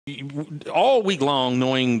all week long,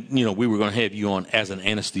 knowing, we were going to have you on as an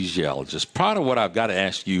anesthesiologist, part of what I've got to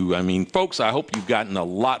ask you, I mean, folks, I hope you've gotten a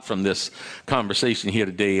lot from this conversation here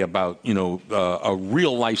today about, a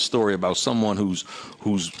real life story about someone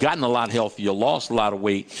who's gotten a lot healthier, lost a lot of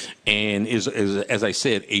weight, and is as I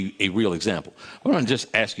said, a real example. I want to just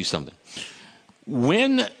ask you something.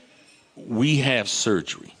 When we have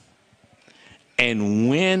surgery, and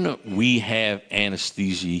when we have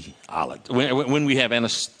anesthesia, when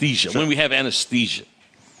we have anesthesia,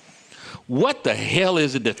 what the hell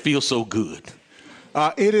is it that feels so good?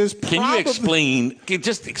 It is. Can you explain?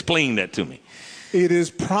 Just explain that to me. It is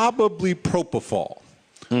probably propofol.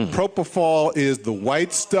 Propofol is the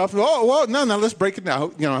white stuff. Oh well, no. Let's break it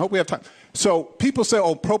down. I hope we have time. So people say,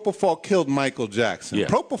 "Oh, propofol killed Michael Jackson." Yeah.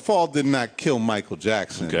 Propofol did not kill Michael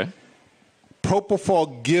Jackson. Okay.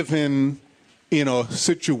 Propofol given in a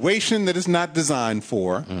situation that is not designed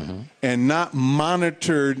for and not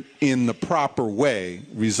monitored in the proper way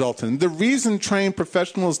resulting. The reason trained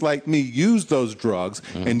professionals like me use those drugs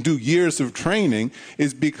and do years of training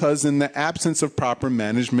is because in the absence of proper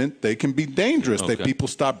management, they can be dangerous. Okay. People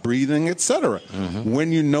stop breathing, etc.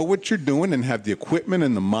 When you know what you're doing and have the equipment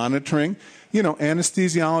and the monitoring,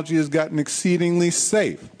 anesthesiology has gotten exceedingly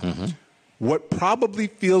safe. What probably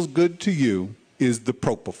feels good to you is the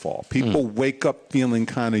propofol. People wake up feeling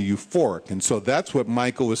kind of euphoric. And so that's what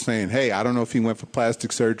Michael was saying. Hey, I don't know if he went for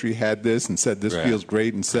plastic surgery, had this, and said this feels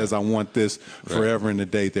great, and says I want this forever and the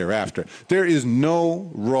day thereafter. There is no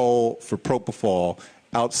role for propofol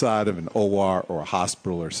outside of an OR or a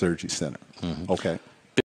hospital or surgery center. Okay?